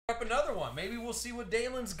another one. Maybe we'll see what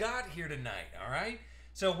Dalen's got here tonight. All right.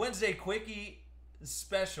 So Wednesday Quickie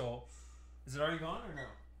special. Is it already gone or no?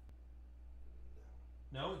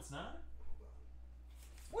 No, it's not.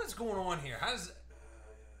 What's going on here? How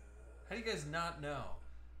do you guys not know?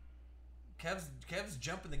 Kev's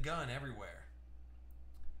jumping the gun everywhere.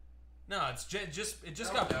 No, it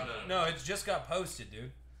just got no, it just got posted,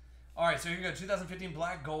 dude. All right, so here you go. 2015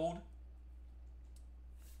 Black Gold.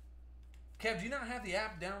 Kev, do you not have the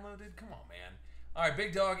app downloaded? Come on, man. All right,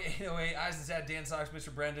 Big Dog 808, Eisensat, Dan Sox,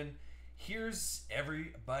 Mr. Brendan. Here's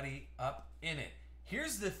everybody up in it.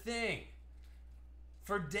 Here's the thing.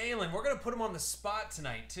 For Dalen, we're going to put him on the spot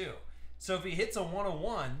tonight, too. So if he hits a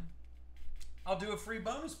 101, I'll do a free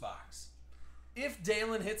bonus box. If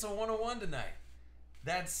Dalen hits a 101 tonight,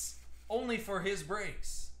 that's only for his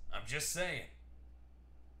breaks. I'm just saying.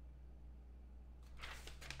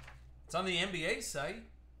 It's on the NBA site.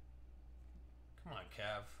 Come on,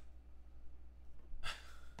 Kev.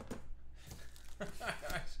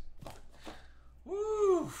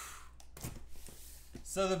 Woo!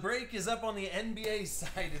 So the break is up on the NBA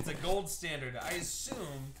site. It's a gold standard. I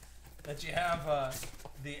assume that you have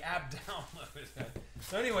the app downloaded.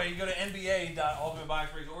 So anyway, you go to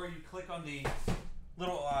nba.ultimateboxbreaks, or you click on the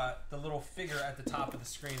little figure at the top of the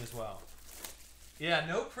screen as well. Yeah,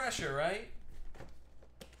 no pressure, right?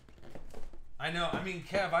 I know. I mean,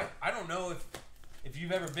 Kev, I don't know if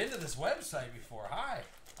you've ever been to this website before. Hi,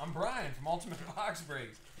 I'm Brian from Ultimate Box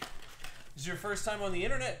Breaks. This is your first time on the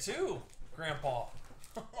internet too, Grandpa.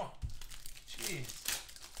 Jeez.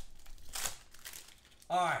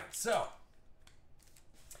 All right, so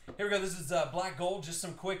here we go. This is Black Gold, just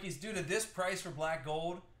some quickies. Dude, at this price for Black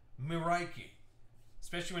Gold, Miraiki.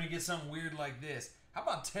 Especially when you get something weird like this. How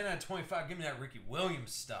about 10 out of 25? Give me that Ricky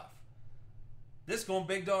Williams stuff. This going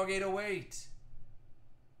Big Dog 808.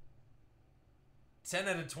 10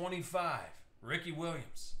 out of 25. Ricky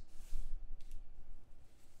Williams.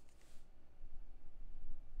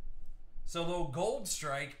 So little gold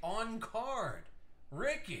strike on card.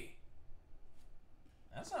 Ricky.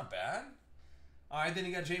 That's not bad. All right, then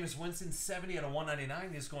you got Jameis Winston, 70 out of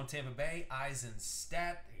 199. He's going Tampa Bay. Eisenstat.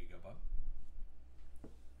 There you go, bub.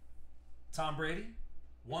 Tom Brady,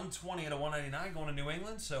 120 out of 199, going to New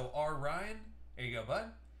England. So R. Ryan. There you go, bud.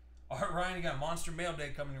 R. Ryan, you got Monster Mail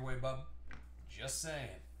Day coming your way, bub. Just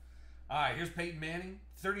saying. All right, here's Peyton Manning,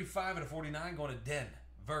 35 out of 49, going to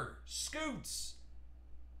Denver. Scoots.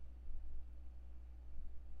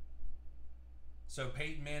 So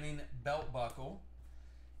Peyton Manning belt buckle.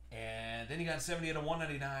 And then you got 70 out of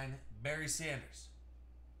 199, Barry Sanders.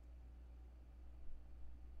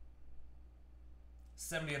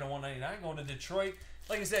 70 out of 199, going to Detroit.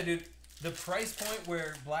 Like I said, dude, the price point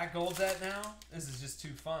where Black Gold's at now, this is just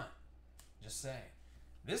too fun. Just saying.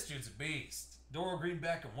 This dude's a beast. Doro Green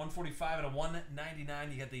Beckham, 145 out of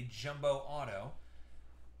 199. You got the Jumbo Auto.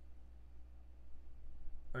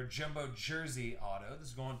 Or Jumbo Jersey Auto. This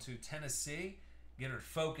is going to Tennessee. Get her to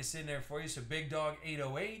focus in there for you. So Big Dog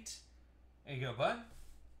 808. There you go, bud.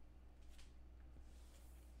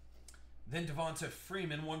 Then Devonta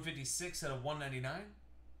Freeman, 156 out of 199.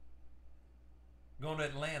 Going to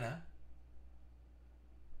Atlanta.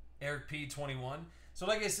 Eric P, 21. So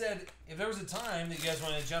like I said, if there was a time that you guys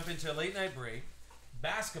wanted to jump into a late night break,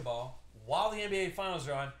 basketball, while the NBA Finals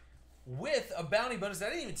are on, with a bounty bonus that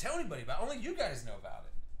I didn't even tell anybody about. Only you guys know about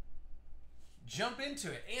it. Jump into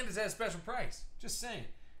it. And it's at a special price. Just saying.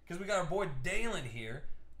 Because we got our boy Dalen here.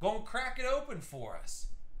 Go and crack it open for us.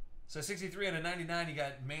 So 63 out of 99, you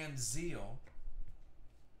got Manziel.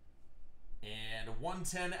 And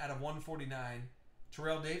 110 out of 149,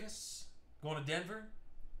 Terrell Davis. Going to Denver.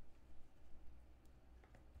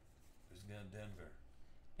 Who's going to Denver?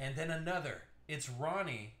 And then another. It's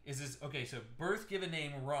Ronnie. Okay, so birth given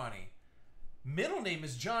name Ronnie. Middle name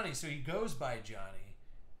is Johnny, so he goes by Johnny.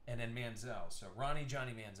 And then Manziel. So Ronnie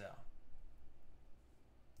Johnny Manziel.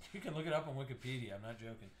 You can look it up on Wikipedia. I'm not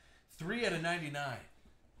joking. 3 out of 99. I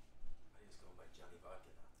just go by Johnny Vodka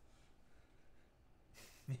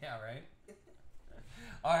now. Yeah, right?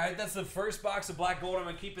 All right, that's the first box of Black Gold. I'm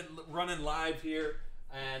going to keep it running live here.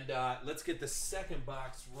 And let's get the second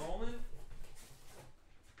box rolling.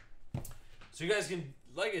 So you guys can,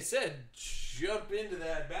 like I said, jump into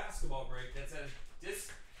that basketball break. That's at a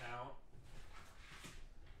discount.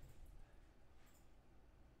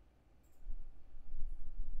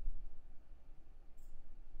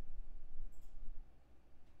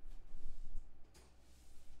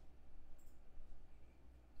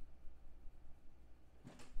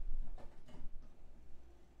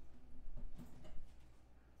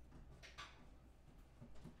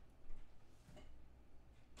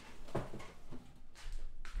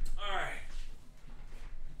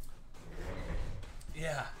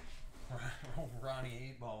 Yeah. Ronnie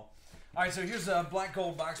 8 Ball. All right, so here's a black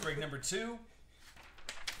gold box break number 2.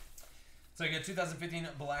 So you get 2015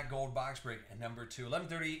 black gold box break and number 2.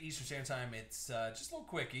 11:30 Eastern Standard Time. It's just a little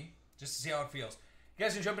quickie, just to see how it feels. You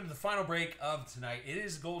guys can jump into the final break of tonight. It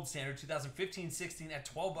is gold standard 2015-16 at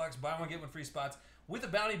 $12. Buy one, get one free spots with a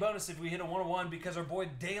bounty bonus if we hit a 101 because our boy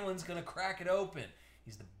Dalen's going to crack it open.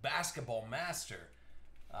 He's the basketball master.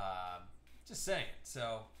 Just saying.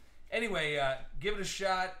 So anyway, give it a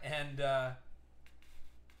shot. And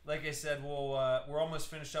like I said, we're almost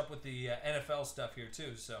finished up with the NFL stuff here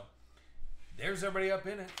too. So there's everybody up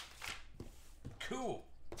in it. Cool.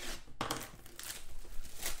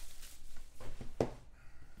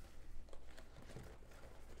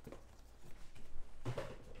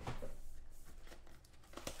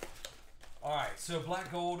 All right, so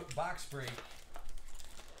black gold box break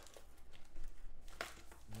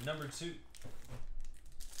number 2.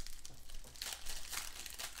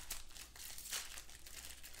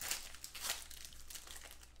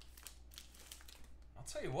 I'll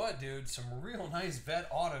tell you what, dude, some real nice vet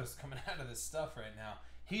autos coming out of this stuff right now.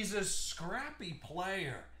 He's a scrappy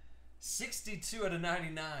player. 62 out of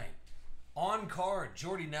 99. On card,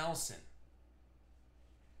 Jordy Nelson.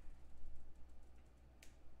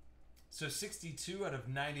 So 62 out of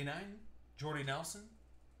 99, Jordy Nelson.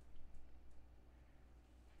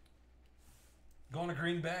 Going to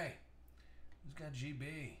Green Bay. Who's got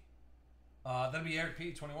GB? That'll be Eric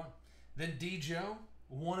P, 21. Then D-Joe,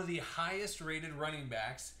 one of the highest rated running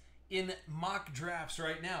backs in mock drafts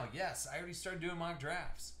right now. Yes, I already started doing mock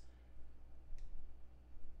drafts.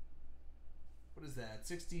 What is that?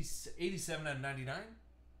 87 out of 99.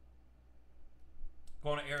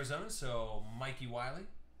 Going to Arizona, so Mikey Wiley.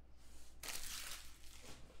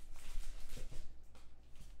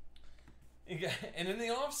 And in the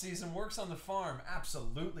offseason, works on the farm.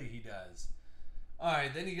 Absolutely he does. All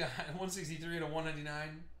right, then you got 163 to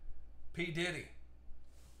 199, P. Diddy.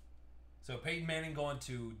 So Peyton Manning going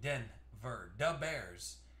to Denver. Dub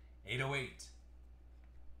Bears, 808.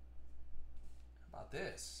 How about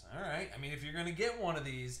this? All right. I mean, if you're going to get one of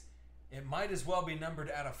these, it might as well be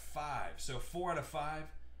numbered out of 5. So 4 out of 5,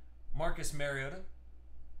 Marcus Mariota.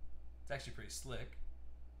 It's actually pretty slick.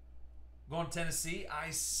 Going to Tennessee,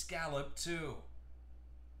 Ice Scallop 2.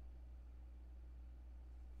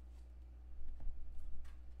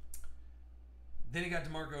 Then you got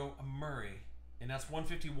DeMarco Murray, and that's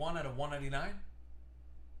 151 out of 199.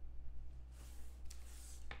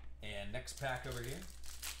 And next pack over here.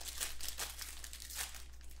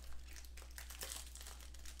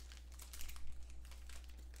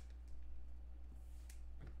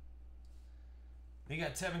 Then you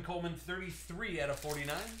got Tevin Coleman, 33 out of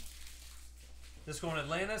 49. This going to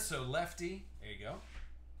Atlanta, so lefty. There you go.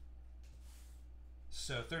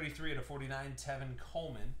 So 33 out of 49, Tevin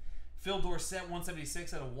Coleman. Phil Dorsett,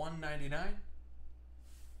 176 out of 199.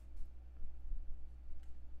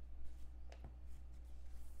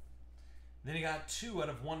 Then you got 2 out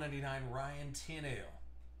of 199, Ryan Tannehill.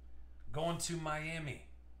 Going to Miami.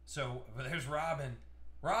 So there's Robin.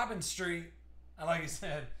 Robin Street, like I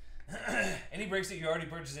said, any breaks that you already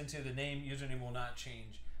purchased into, the username will not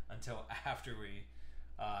change until after we,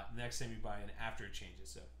 next time you buy in, after it changes.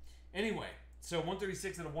 So anyway, so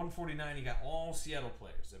 136 out of 149, you got all Seattle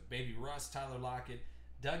players. So Baby Russ, Tyler Lockett,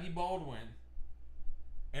 Dougie Baldwin,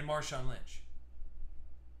 and Marshawn Lynch.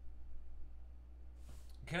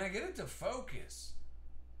 Can I get it to focus?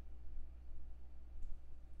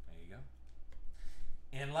 There you go.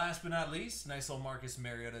 And last but not least, nice little Marcus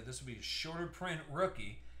Mariota. This will be a shorter print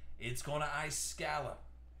rookie. It's going to Ice Scallop.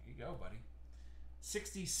 There you go, buddy.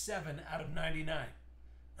 67 out of 99.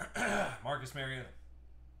 Marcus Mariota.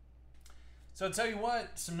 So I'll tell you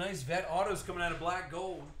what, some nice vet autos coming out of black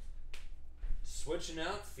gold. Switching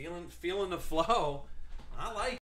out, feeling the flow. I like it.